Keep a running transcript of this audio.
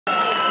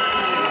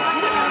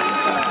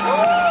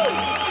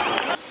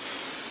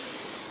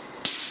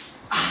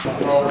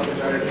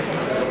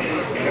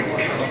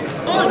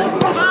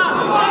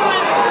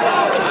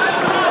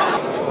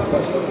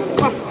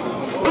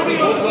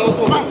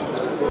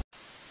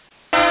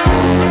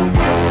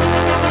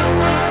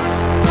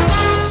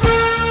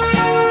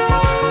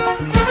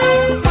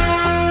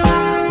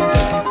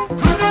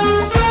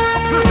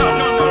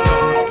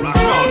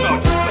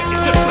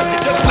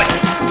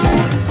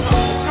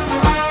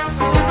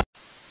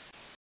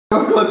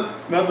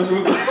Na to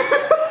žúto.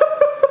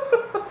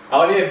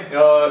 Ale nie,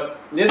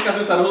 dneska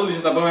sme sa rozhodli,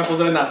 že sa budeme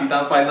pozrieť na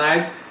Titan Fight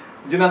Night,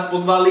 kde nás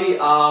pozvali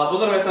a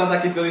pozrieme sa na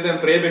taký celý ten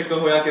priebeh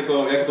toho,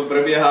 jak to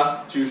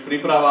prebieha, či už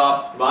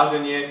príprava,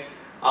 váženie,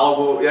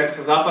 alebo jak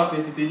sa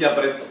zápasníci cítia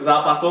pred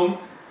zápasom.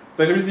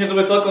 Takže myslím, že to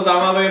bude celkom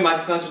zaujímavé,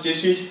 máte sa na čo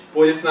tešiť,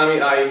 pôjde s nami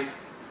aj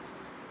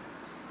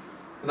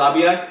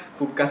Zabijak,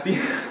 Pupkaty,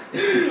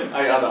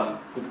 aj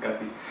Adam,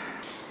 Pupkaty.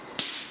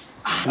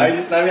 A ide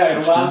s nami aj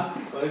Roman,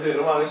 takže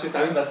Roman ešte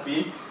sa mi zdá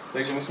spí.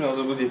 Takže musíme ho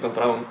zobudiť v tom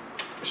pravom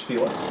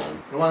štýle.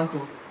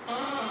 Románku.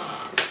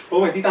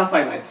 Poďme, Titan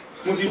Fight Night.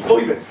 Musíš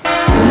pohybe.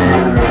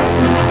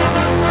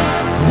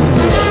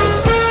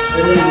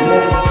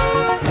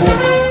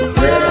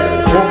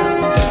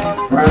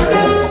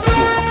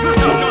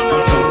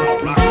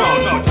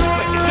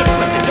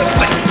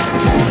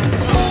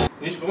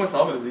 Nič, poďme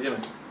sa obrec, ideme.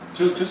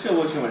 Čo si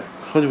oblečíme?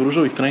 Choď v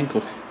rúžových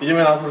trenkoch.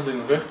 Ideme na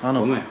zmrzlinu, že?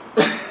 Áno. Poďme.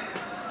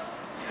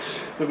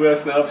 To bude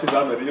asi najlepší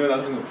záber, ideme na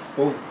zmrzlinu.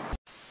 Poďme.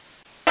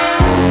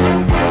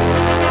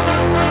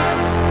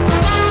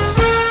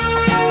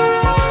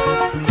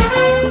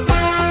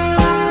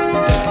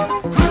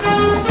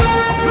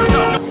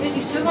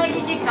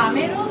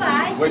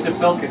 Budete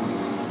v telke.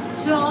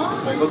 Čo?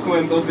 To je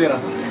dokument o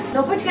zvieratách.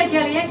 No počkajte,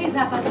 ale jaké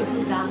zápasy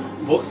sú tam?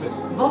 Boxe.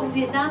 Box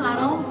je tam,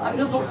 áno? A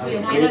kto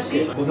boxuje?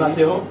 Najnažší?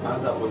 Poznáte ho? Pán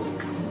zábojník.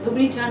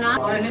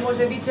 Dubličana? Ale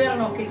nemôže byť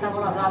Černok, keď sa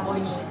volá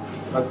zábojník.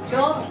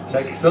 Čo?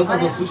 Však chcel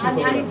som to slušne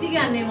povedať. Ani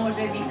cigán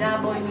nemôže byť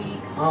zábojník.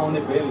 Á, on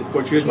je bielý.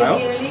 Počuješ ma,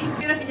 jo? Je bielý?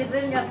 Vyrobíte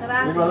ze mňa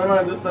srát. My ma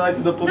normálne dostávajte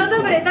do podniku. No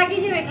dobre, tak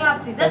ideme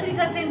chlapci. Za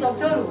 30 centov,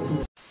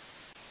 ktorú?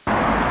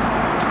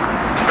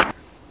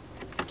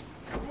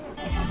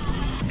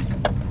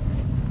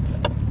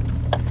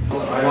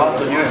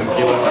 To neviem.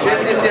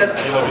 67,6.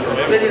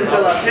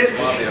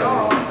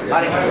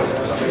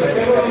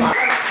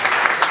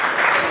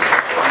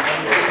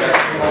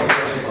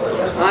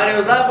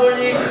 Mario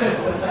zábojník.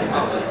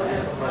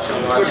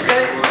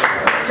 Počkaj.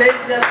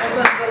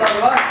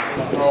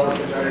 68,2.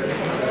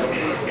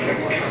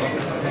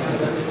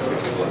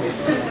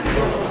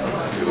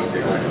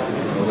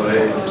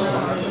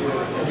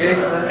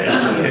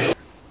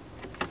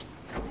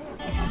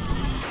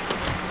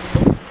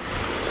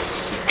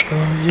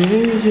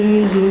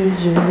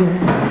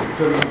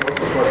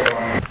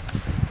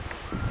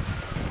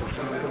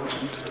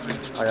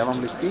 A ja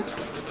mám listy?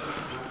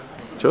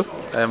 Čo?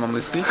 A ja mám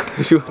listy?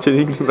 V živote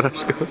nikdy,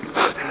 Braško.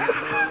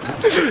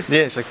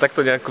 Nie, však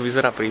takto nejako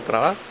vyzerá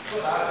príprava.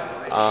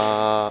 A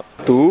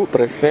tu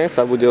presne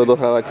sa bude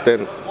odohrávať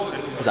ten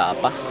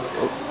Zápas.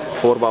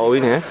 florbalový,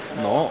 nie?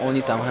 No,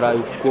 oni tam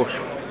hrajú squash.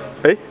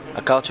 Hej?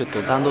 A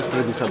kalčeto, tam do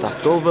stredu sa dá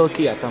stôl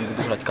veľký a tam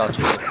budú hrať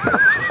kalčeto.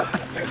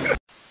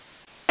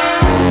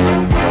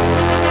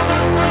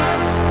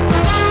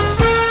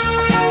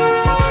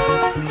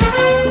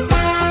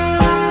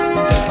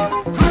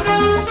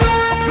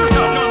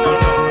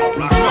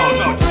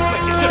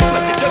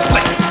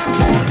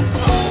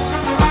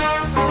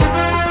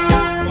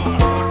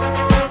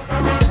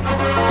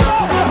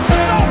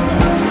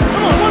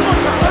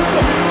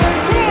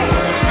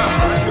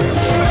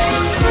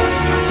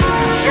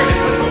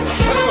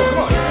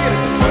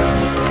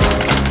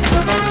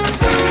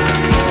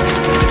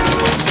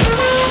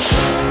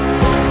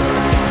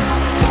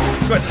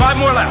 Good,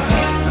 5 more left.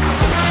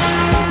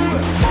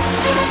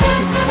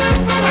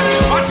 That's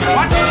it, watch it,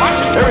 watch it,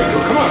 watch it. There we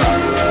go, come on.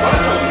 On the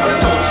toes, on the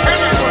toes.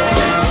 Turn it,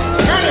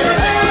 turn it.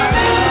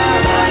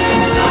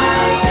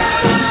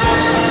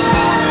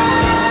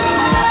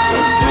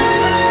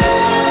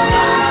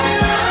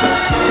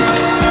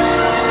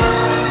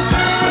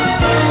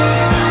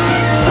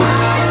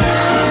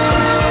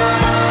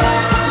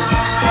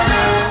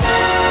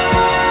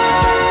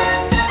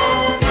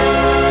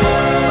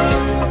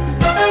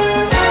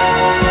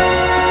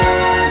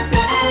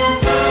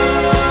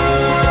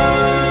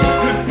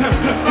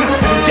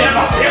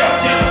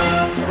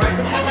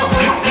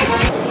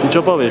 Čo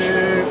povieš?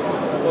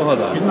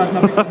 Pohoda.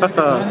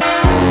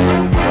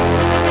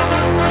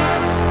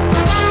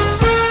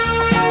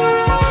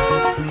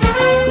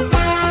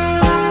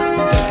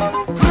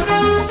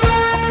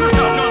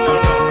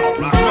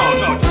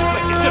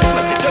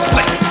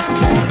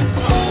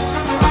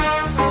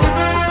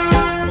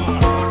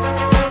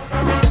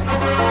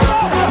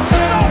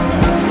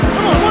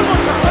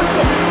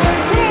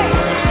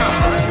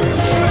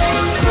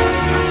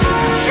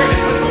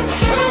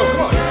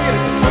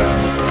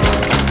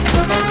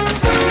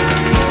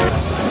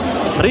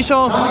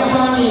 Ríšo,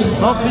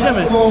 no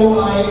ideme.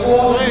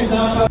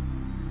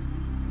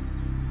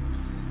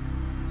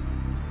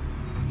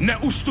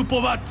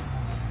 Neustupovat,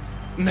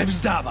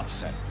 nevzdávat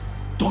se.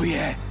 To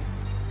je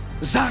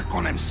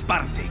zákonem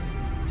Sparty.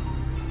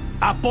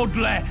 A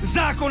podle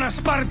zákona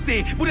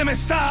Sparty budeme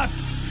stát,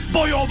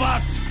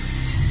 bojovat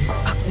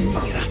a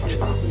umírat.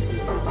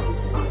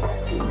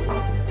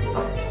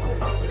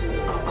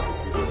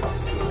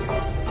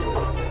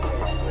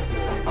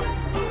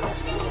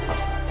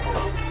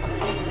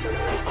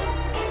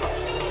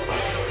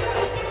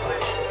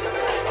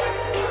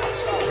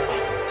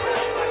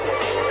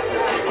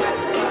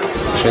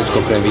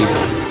 Všetko pre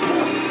výbor.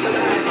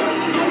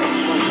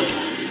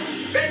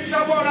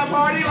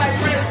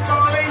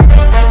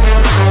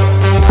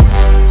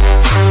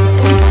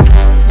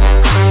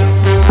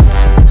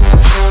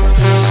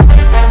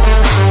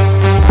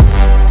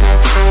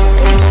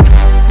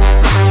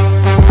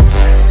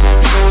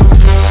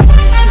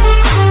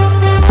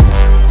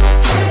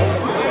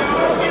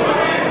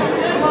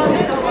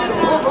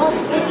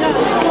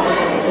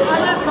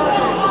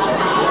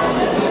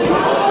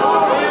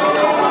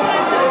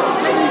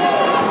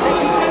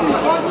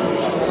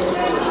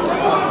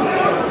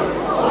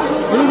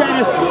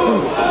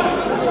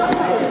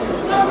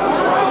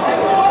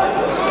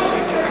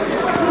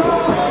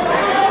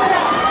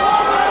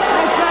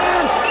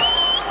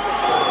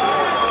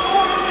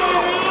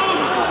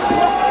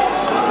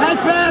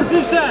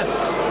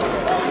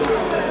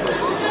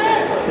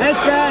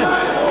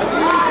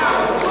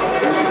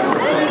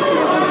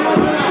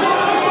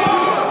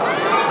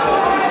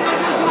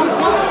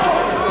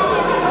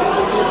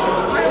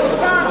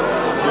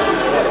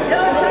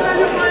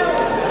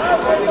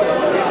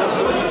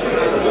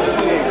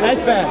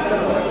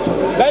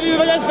 Belül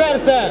vagy egy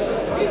percet!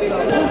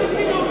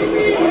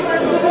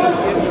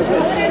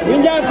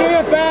 Mindjárt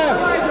fél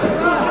perc!